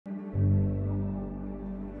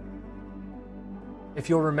If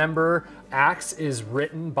you'll remember, Acts is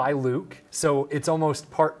written by Luke, so it's almost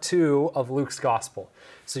part 2 of Luke's gospel.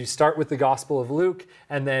 So you start with the Gospel of Luke,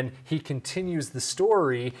 and then he continues the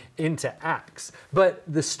story into Acts. But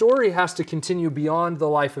the story has to continue beyond the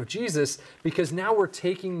life of Jesus, because now we're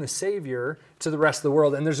taking the Savior to the rest of the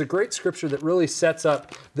world. And there's a great scripture that really sets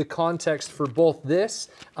up the context for both this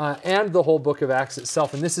and the whole book of Acts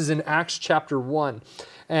itself. And this is in Acts chapter 1,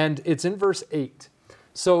 and it's in verse 8.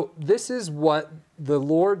 So this is what the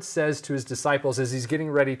Lord says to his disciples as he's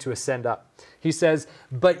getting ready to ascend up. He says,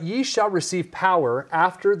 "But ye shall receive power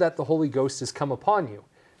after that the Holy Ghost is come upon you."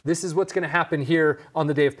 This is what's going to happen here on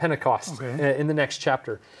the day of Pentecost, in the next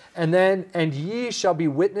chapter. "And ye shall be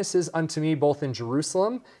witnesses unto me both in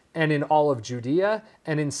Jerusalem and in all of Judea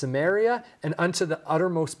and in Samaria and unto the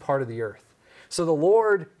uttermost part of the earth." So the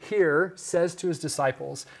Lord here says to his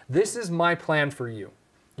disciples, this is my plan for you.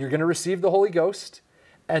 You're going to receive the Holy Ghost,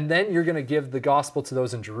 and then you're going to give the gospel to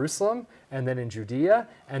those in Jerusalem, and then in Judea,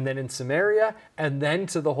 and then in Samaria, and then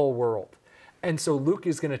to the whole world. And so Luke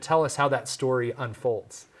is going to tell us how that story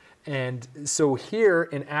unfolds. And so here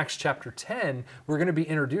in Acts chapter 10, we're going to be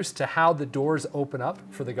introduced to how the doors open up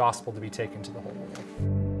for the gospel to be taken to the whole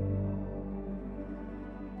world.